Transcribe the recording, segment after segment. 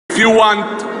If you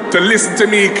want to listen to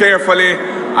me carefully,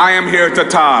 I am here to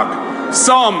talk.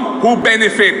 Some who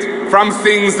benefit from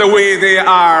things the way they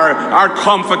are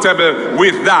comfortable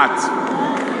with that.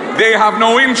 They have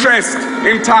no interest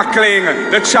in tackling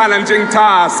the challenging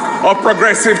task of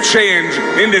progressive change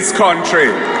in this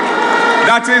country.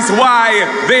 That is why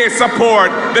they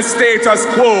support the status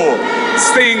quo,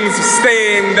 things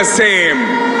staying the same.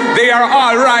 They are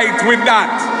all right with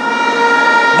that.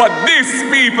 But this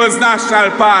People's National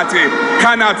Party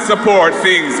cannot support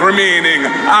things remaining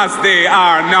as they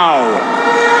are now.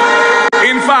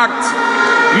 In fact,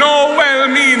 no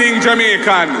well-meaning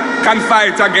Jamaican can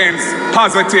fight against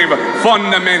positive,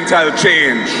 fundamental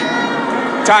change.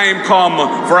 Time come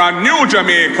for a new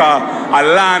Jamaica, a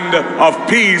land of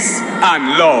peace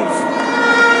and love.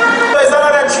 It's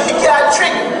another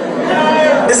trick.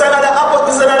 It's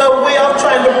another way of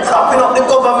trying to propping up the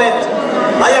government.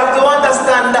 I have to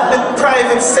understand that the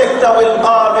private sector will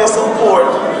always support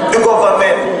the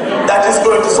government that is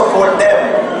going to support them.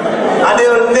 And they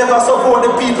will never support the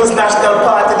People's National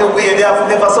Party the way they have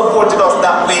never supported us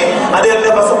that way. And they'll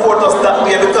never support us that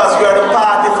way because we are the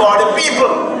party for the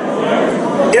people.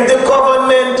 If the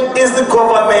government is the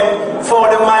government for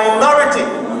the minority,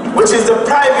 which is the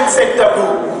private sector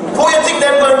group, who you think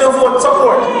they're going to vote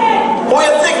support? Who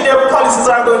you think their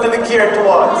policies are going to be geared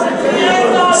towards?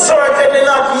 Certainly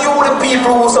not you, the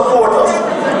people who support us.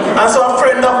 And so a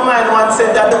friend of mine once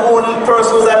said that the only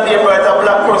person who's a Labourite, a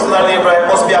black person who's a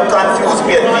Labourite, must be a confused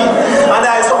PNP.